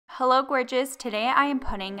Hello gorgeous, today I am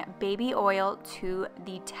putting baby oil to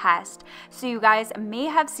the test. So you guys may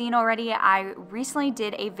have seen already, I recently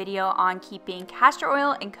did a video on keeping castor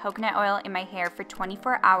oil and coconut oil in my hair for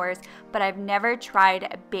 24 hours, but I've never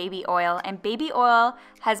tried baby oil, and baby oil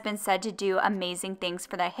has been said to do amazing things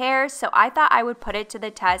for the hair, so I thought I would put it to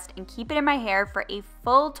the test and keep it in my hair for a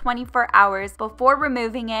full 24 hours before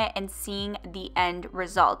removing it and seeing the end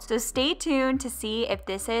result. So stay tuned to see if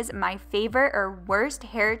this is my favorite or worst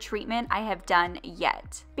hair treatment I have done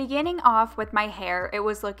yet. Beginning off with my hair, it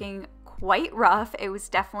was looking quite rough. It was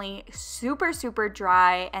definitely super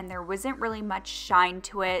dry and there wasn't really much shine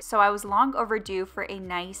to it, so I was long overdue for a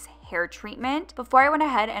nice hair treatment. Before I went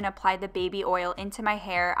ahead and applied the baby oil into my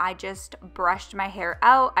hair, I just brushed my hair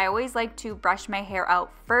out. I always like to brush my hair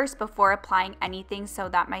out first before applying anything so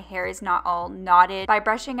that my hair is not all knotted. By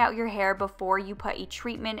brushing out your hair before you put a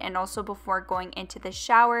treatment and also before going into the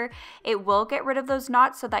shower, it will get rid of those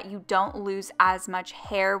knots so that you don't lose as much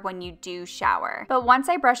hair when you do shower. But once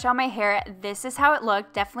I brushed out my hair, this is how it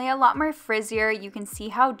looked. Definitely a lot more frizzier. You can see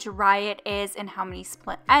how dry it is and how many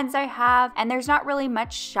split ends I have, and there's not really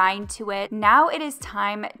much shine to it. Now it is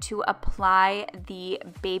time to apply the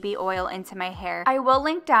baby oil into my hair. I will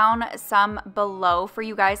link down some below for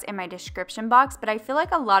you guys in my description box, but I feel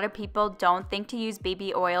like a lot of people don't think to use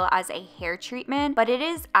baby oil as a hair treatment, but it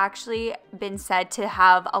is actually been said to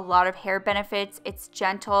have a lot of hair benefits. It's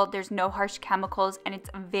gentle, there's no harsh chemicals, and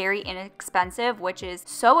it's very inexpensive, which is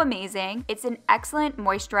so amazing. It's an excellent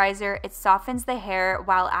moisturizer. It softens the hair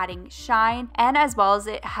while adding shine, and as well as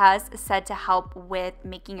it has said to help with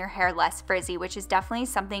making your hair less frizzy, which is definitely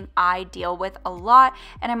something I deal with a lot,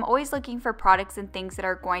 and I'm always looking for products and things that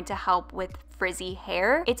are going to help with frizzy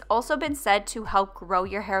hair. It's also been said to help grow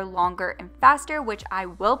your hair longer and faster, which I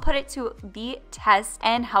will put it to the test,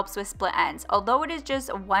 and helps with split ends. Although it is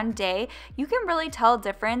just one day, you can really tell a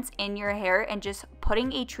difference in your hair and just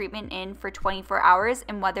putting a treatment in for 24 hours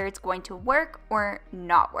and whether it's going to work or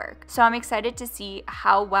not work. So I'm excited to see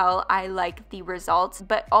how well I like the results,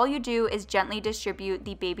 but all you do is gently distribute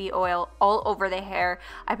the baby oil all over the hair.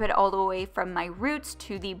 I put it all the way from my roots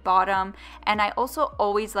to the bottom, and I also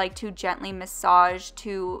always like to gently massage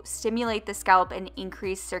to stimulate the scalp and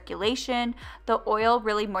increase circulation. The oil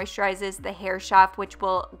really moisturizes the hair shaft, which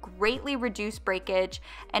will greatly reduce breakage,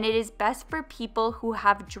 and it is best for people who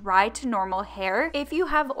have dry to normal hair. If you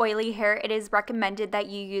have oily hair, it is recommended that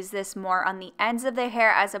you use this more on the ends of the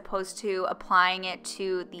hair as opposed to applying it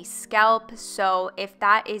to the scalp. So if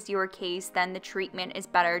that is your case, then the treatment is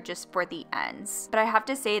better just for the ends. But I have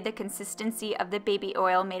to say the consistency of the baby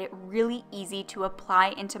oil made it really easy to apply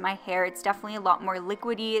into my hair. It's definitely a lot more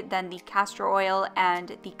liquidy than the castor oil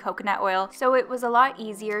and the coconut oil, so it was a lot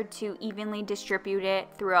easier to evenly distribute it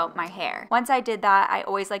throughout my hair. Once I did that, I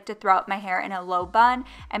always like to throw out my hair in a low bun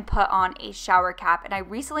and put on a shower cap, and I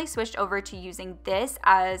recently switched over to using this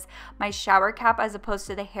as my shower cap as opposed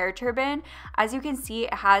to the hair turban. As you can see,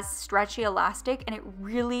 it has stretchy elastic and it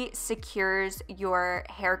really secures your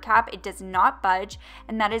hair cap. It does not budge,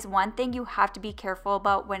 and that is one thing you have to be careful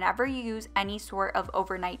about whenever you use any sort of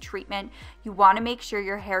overnight treatment. You want to make sure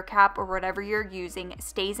your hair cap or whatever you're using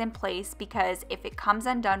stays in place, because if it comes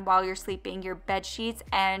undone while you're sleeping, your bed sheets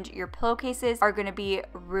and your pillowcases are going to be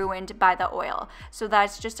ruined by the oil. So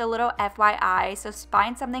that's just a little FYI. So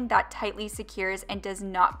find something that tightly secures and does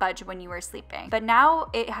not budge when you are sleeping. But now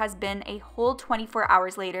it has been a whole 24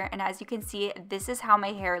 hours later, and as you can see, this is how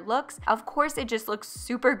my hair looks. Of course, it just looks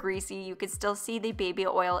super greasy. You can still see the baby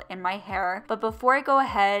oil in my hair. But before I go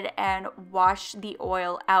ahead and wash the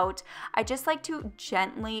oil out, I just like to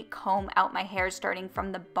gently comb out my hair starting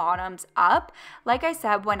from the bottoms up. Like I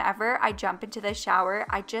said, whenever I jump into the shower,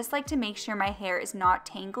 I just like to make sure my hair is not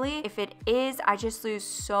tangly. If it is, I just lose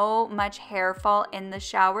so much hair fall in the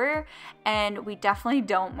shower, and we definitely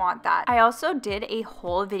don't want that. I also did a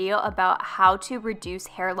whole video about how to reduce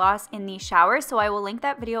hair loss in the shower, so I will link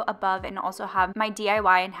that video above and also have my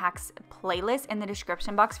DIY and hacks playlist in the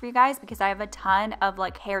description box for you guys, because I have a ton of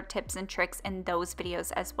like hair tips and tricks in those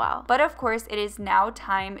videos as well. But of course, it is now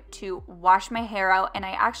time to wash my hair out, and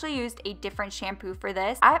I actually used a different shampoo for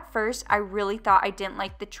this. At first, I really thought I didn't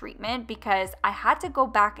like the treatment because I had to go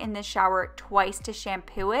back in the shower twice to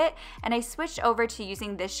shampoo it, and I switched over to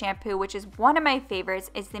using this shampoo, which is one of my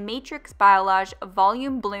favorites. It's the Matrix Biolage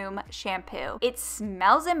Volume Bloom shampoo. It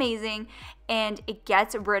smells amazing. and it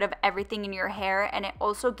gets rid of everything in your hair, and it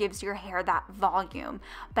also gives your hair that volume.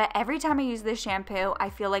 But every time I use this shampoo, I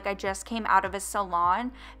feel like I just came out of a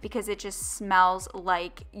salon because it just smells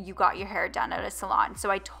like you got your hair done at a salon.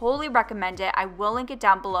 So I totally recommend it. I will link it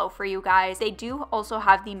down below for you guys. They do also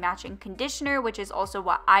have the matching conditioner, which is also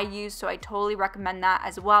what I use, so I totally recommend that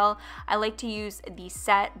as well. I like to use the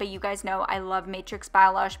set, but you guys know I love Matrix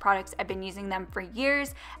Biolash products. I've been using them for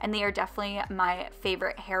years, and they are definitely my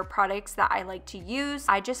favorite hair products that I like to use.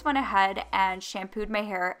 I just went ahead and shampooed my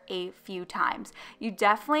hair a few times. You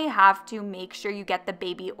definitely have to make sure you get the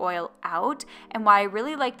baby oil out, and why I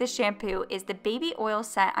really like this shampoo is the baby oil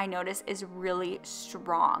scent I notice is really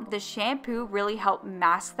strong. The shampoo really helped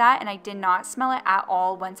mask that, and I did not smell it at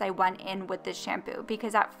all once I went in with this shampoo,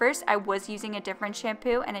 because at first I was using a different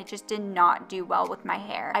shampoo and it just did not do well with my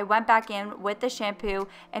hair. I went back in with the shampoo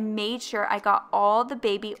and made sure I got all the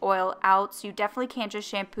baby oil out. So you definitely can't just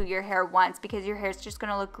shampoo your hair once, because your hair is just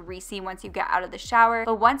going to look greasy once you get out of the shower.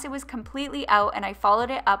 But once it was completely out and I followed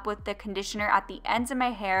it up with the conditioner at the ends of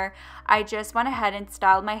my hair, I just went ahead and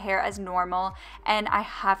styled my hair as normal, and I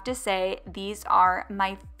have to say these are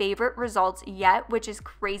my favorite results yet, which is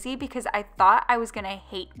crazy because I thought I was going to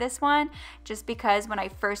hate this one just because when I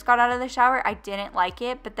first got out of the shower I didn't like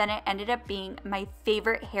it, but then it ended up being my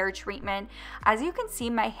favorite hair treatment. As you can see,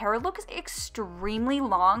 my hair looks extremely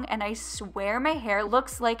long, and I swear my hair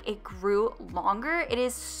looks like it grew longer. It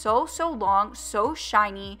is so long, so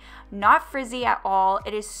shiny, not frizzy at all.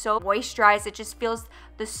 It is so moisturized. It just feels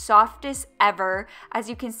the softest ever. As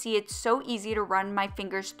you can see, it's so easy to run my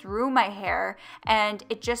fingers through my hair, and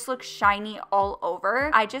it just looks shiny all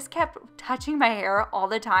over. I just kept touching my hair all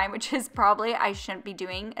the time, which is probably I shouldn't be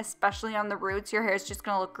doing, especially on the roots. Your hair is just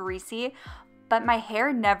gonna look greasy. But my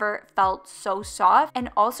hair never felt so soft, and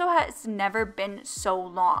also has never been so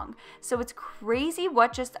long. So it's crazy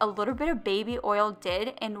what just a little bit of baby oil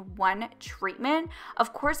did in one treatment.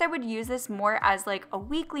 Of course, I would use this more as like a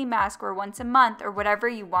weekly mask or once a month or whatever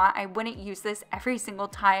you want. I wouldn't use this every single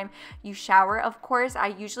time you shower. Of course, I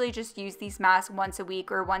usually just use these masks once a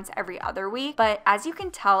week or once every other week. But as you can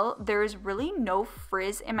tell, there's really no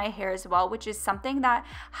frizz in my hair as well, which is something that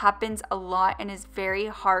happens a lot and is very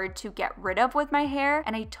hard to get rid of with my hair,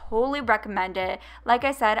 and I totally recommend it. Like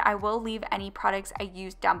I said, I will leave any products I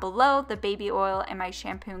used down below, the baby oil and my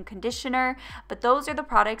shampoo and conditioner, but those are the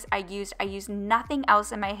products I used. I used nothing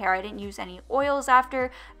else in my hair. I didn't use any oils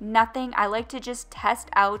after, nothing. I like to just test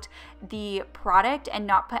out the product and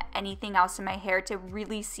not put anything else in my hair to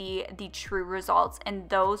really see the true results, and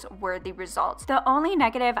those were the results. The only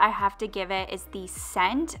negative I have to give it is the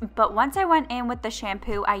scent, but once I went in with the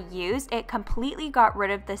shampoo I used, it completely got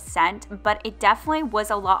rid of the scent, but it definitely was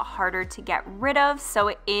a lot harder to get rid of, so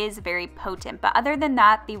it is very potent. But other than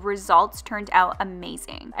that, the results turned out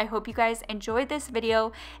amazing. I hope you guys enjoyed this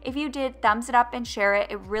video. If you did, thumbs it up and share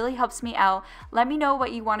it. It really helps me out. Let me know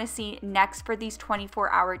what you want to see next for these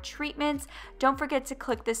 24-hour treatments. Don't forget to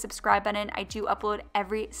click the subscribe button. I do upload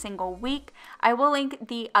every single week. I will link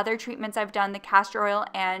the other treatments I've done, the castor oil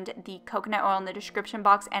and the coconut oil, in the description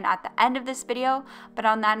box and at the end of this video. But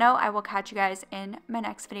on that note, I will catch you guys in my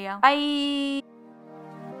next video. Bye!